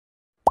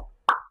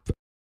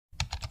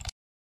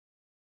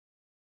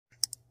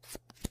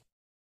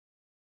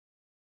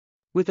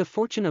With a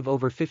fortune of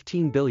over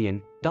 $15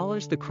 billion,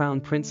 the Crown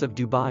Prince of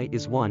Dubai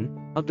is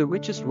one of the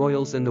richest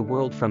royals in the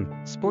world.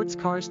 From sports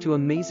cars to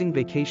amazing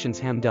vacations,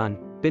 Hamdan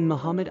bin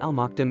Mohammed Al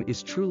Maktoum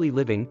is truly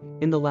living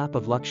in the lap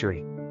of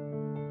luxury.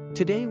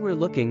 Today we're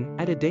looking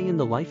at a day in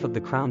the life of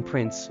the Crown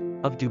Prince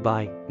of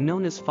Dubai,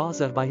 known as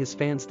Fawza by his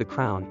fans. The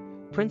Crown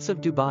Prince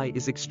of Dubai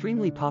is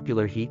extremely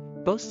popular. He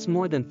boasts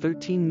more than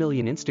 13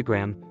 million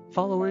Instagram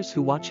followers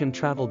who watch him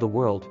travel the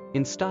world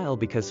in style.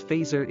 Because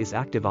Fawza is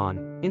active on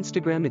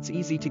Instagram, it's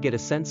easy to get a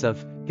sense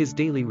of his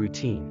daily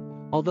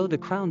routine. Although the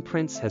Crown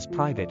Prince has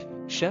private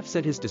chefs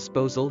at his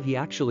disposal, he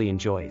actually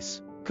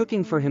enjoys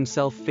cooking for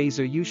himself.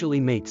 Fawza usually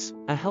makes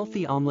a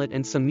healthy omelette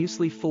and some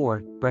muesli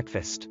for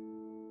breakfast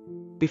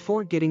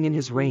before getting in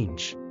his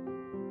Range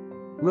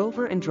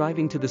Rover and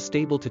driving to the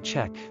stable to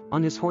check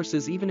on his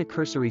horses. Even a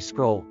cursory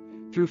scroll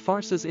through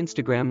Fawza's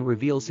Instagram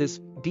reveals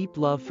his deep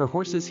love for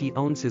horses. He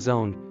owns his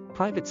own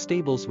private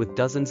stables with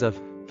dozens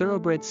of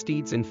thoroughbred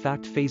steeds. In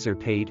fact, Fawza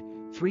paid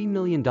 $3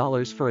 million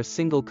for a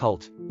single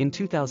colt in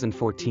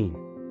 2014.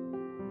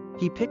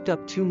 He picked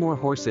up 2 more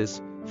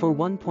horses for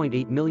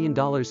 $1.8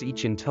 million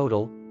each in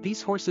total.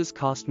 These horses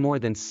cost more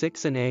than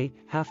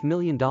 $6.5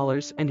 million,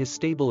 and his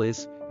stable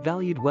is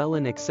valued well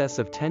in excess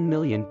of $10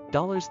 million.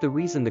 The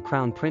reason the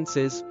Crown Prince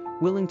is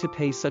willing to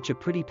pay such a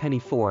pretty penny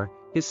for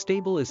his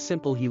stable is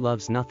simple: he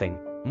loves nothing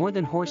more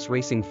than horse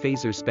racing.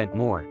 Fawza spent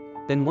more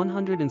than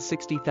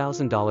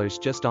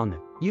 $160,000 just on the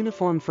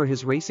uniform for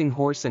his racing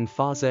horse, and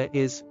Fawza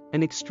is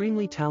an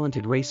extremely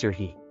talented racer.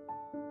 He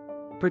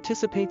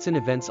participates in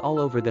events all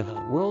over the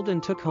world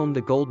and took home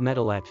the gold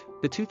medal at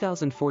the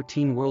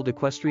 2014 World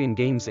Equestrian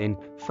Games in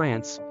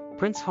France.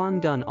 Prince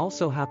Hamdan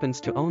also happens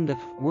to own the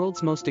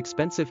world's most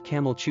expensive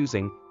camel,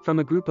 choosing from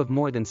a group of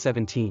more than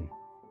 17,000.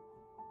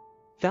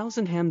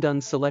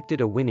 Hamdan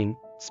selected a winning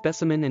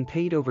specimen and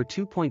paid over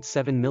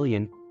 $2.7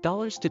 million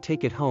to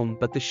take it home.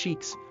 But the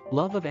Sheikh's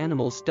love of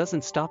animals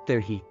doesn't stop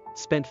there. He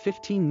spent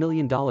 $15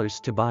 million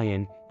to buy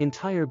an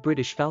entire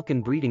British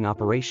falcon breeding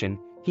operation.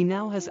 He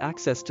now has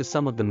access to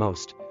some of the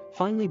most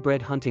finely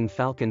bred hunting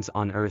falcons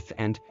on earth,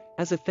 and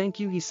as a thank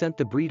you he sent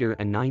the breeder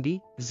a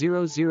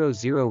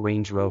 90,000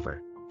 Range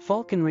Rover.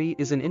 Falconry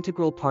is an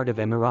integral part of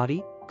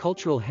Emirati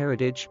cultural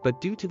heritage,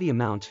 but due to the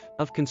amount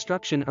of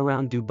construction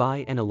around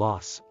Dubai and a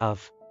loss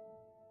of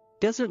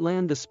desert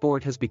land, the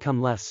sport has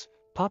become less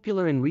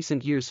popular in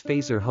recent years.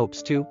 Fawza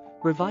hopes to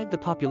revive the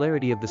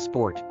popularity of the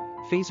sport.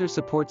 Fawza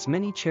supports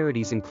many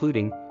charities,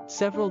 including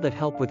several that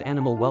help with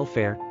animal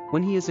welfare.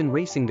 When he is in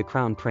racing, the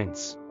Crown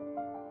Prince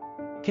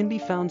can be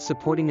found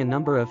supporting a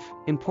number of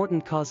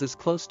important causes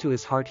close to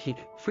his heart. He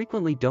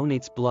frequently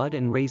donates blood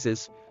and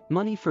raises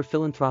money for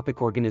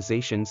philanthropic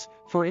organizations.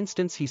 For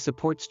instance, he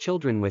supports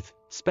children with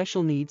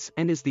special needs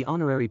and is the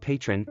honorary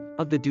patron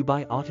of the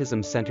Dubai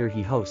Autism Center.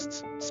 He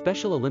hosts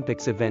Special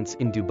Olympics events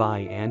in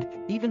Dubai and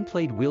even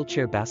played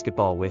wheelchair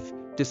basketball with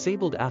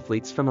disabled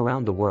athletes from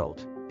around the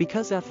world.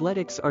 Because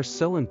athletics are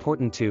so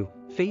important to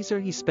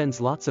Fawza, he spends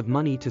lots of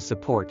money to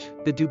support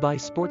the Dubai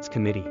Sports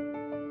Committee,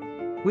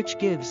 which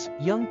gives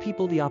young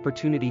people the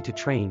opportunity to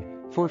train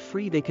for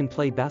free. They can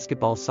play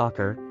basketball,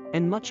 soccer,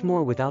 and much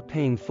more without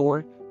paying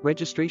for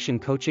registration,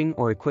 coaching,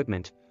 or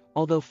equipment.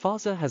 Although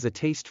Fawza has a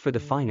taste for the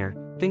finer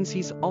things,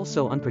 he's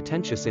also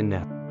unpretentious in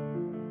the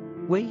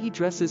way he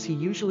dresses. He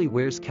usually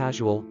wears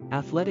casual,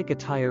 athletic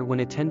attire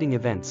when attending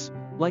events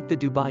like the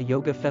Dubai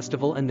Yoga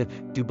Festival and the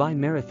Dubai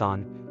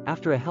Marathon.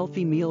 After a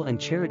healthy meal and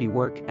charity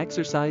work,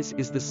 exercise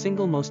is the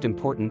single most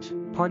important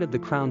part of the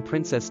Crown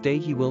Princess day.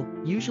 He will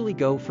usually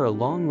go for a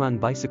long run,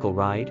 bicycle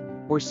ride,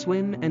 or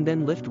swim, and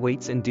then lift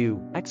weights and do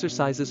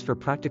exercises for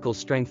practical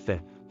strength. The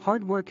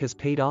hard work has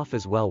paid off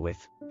as well,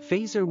 with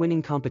Fawza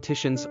winning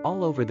competitions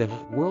all over the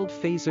world.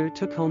 Fawza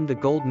took home the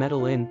gold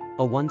medal in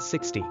a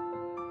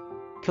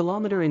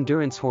 160-kilometer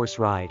endurance horse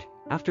ride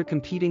after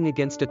competing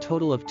against a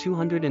total of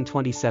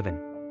 227.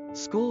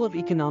 School of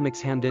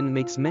Economics. Hamdan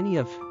makes many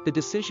of the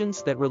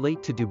decisions that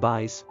relate to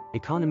Dubai's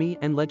economy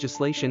and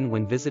legislation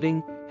when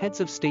visiting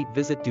heads of state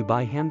visit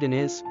Dubai. Hamdan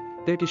is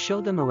there to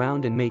show them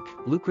around and make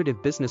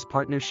lucrative business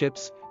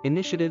partnerships.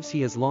 Initiatives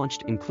he has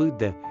launched include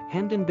the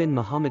Hamdan bin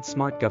Mohammed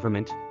Smart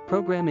Government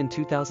program in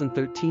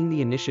 2013.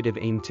 The initiative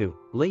aimed to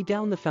lay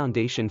down the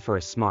foundation for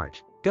a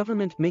smart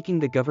government, making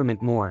the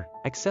government more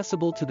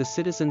accessible to the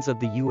citizens of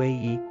the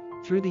UAE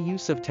through the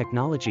use of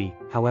technology.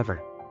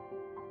 However,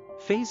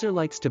 Fawza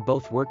likes to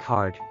both work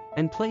hard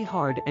and play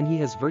hard, and he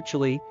has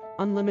virtually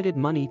unlimited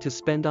money to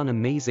spend on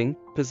amazing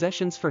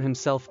possessions for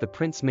himself. The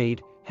prince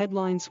made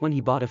headlines when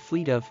he bought a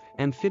fleet of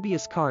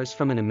amphibious cars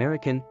from an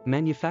American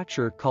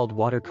manufacturer called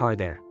Watercar.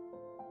 Their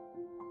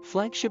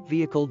flagship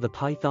vehicle, the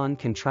Python,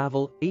 can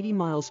travel 80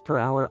 miles per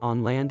hour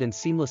on land and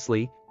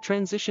seamlessly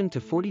transition to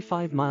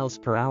 45 miles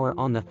per hour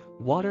on the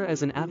water.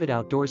 As an avid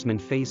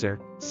outdoorsman, Fawza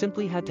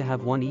simply had to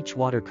have one. Each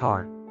water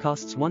car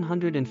costs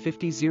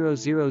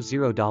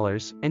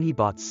 $150,000, and he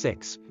bought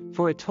 6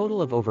 for a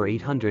total of over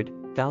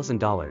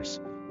 $800,000.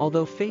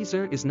 Although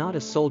Fawza is not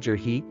a soldier,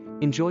 he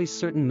enjoys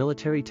certain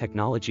military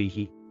technology.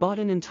 He bought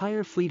an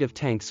entire fleet of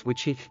tanks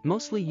which he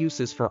mostly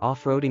uses for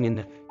off-roading in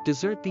the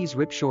desert. These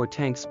ripshore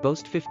tanks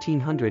boast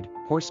 1500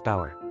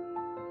 horsepower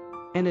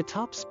and a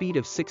top speed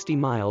of 60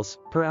 miles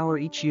per hour.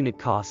 Each unit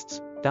costs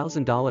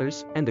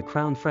 $1,000, and the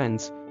Crown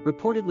Friends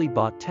reportedly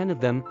bought 10 of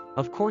them.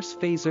 Of course,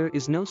 Fazer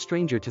is no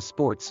stranger to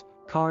sports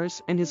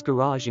cars, and his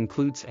garage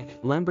includes a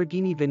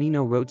Lamborghini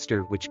Veneno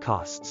Roadster which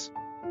costs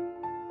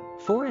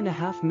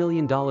 $4.5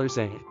 million, a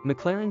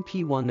McLaren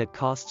P1 that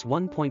costs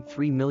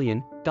 $1.3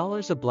 million,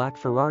 a black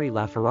Ferrari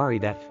LaFerrari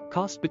that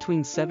cost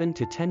between $7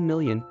 to $10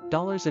 million,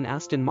 an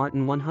Aston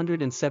Martin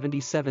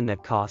 177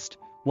 that cost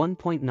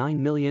 $1.9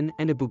 million,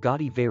 and a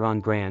Bugatti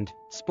Veyron Grand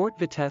Sport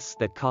Vitesse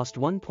that cost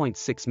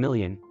 $1.6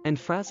 million. And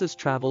Fraz's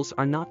travels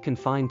are not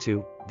confined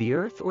to the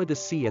earth or the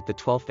sea. At the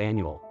 12th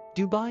annual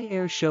Dubai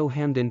Air Show,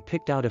 Hamdan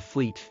picked out a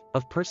fleet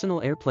of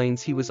personal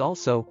airplanes. He was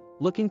also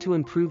looking to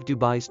improve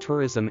Dubai's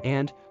tourism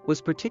and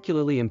was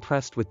particularly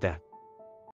impressed with the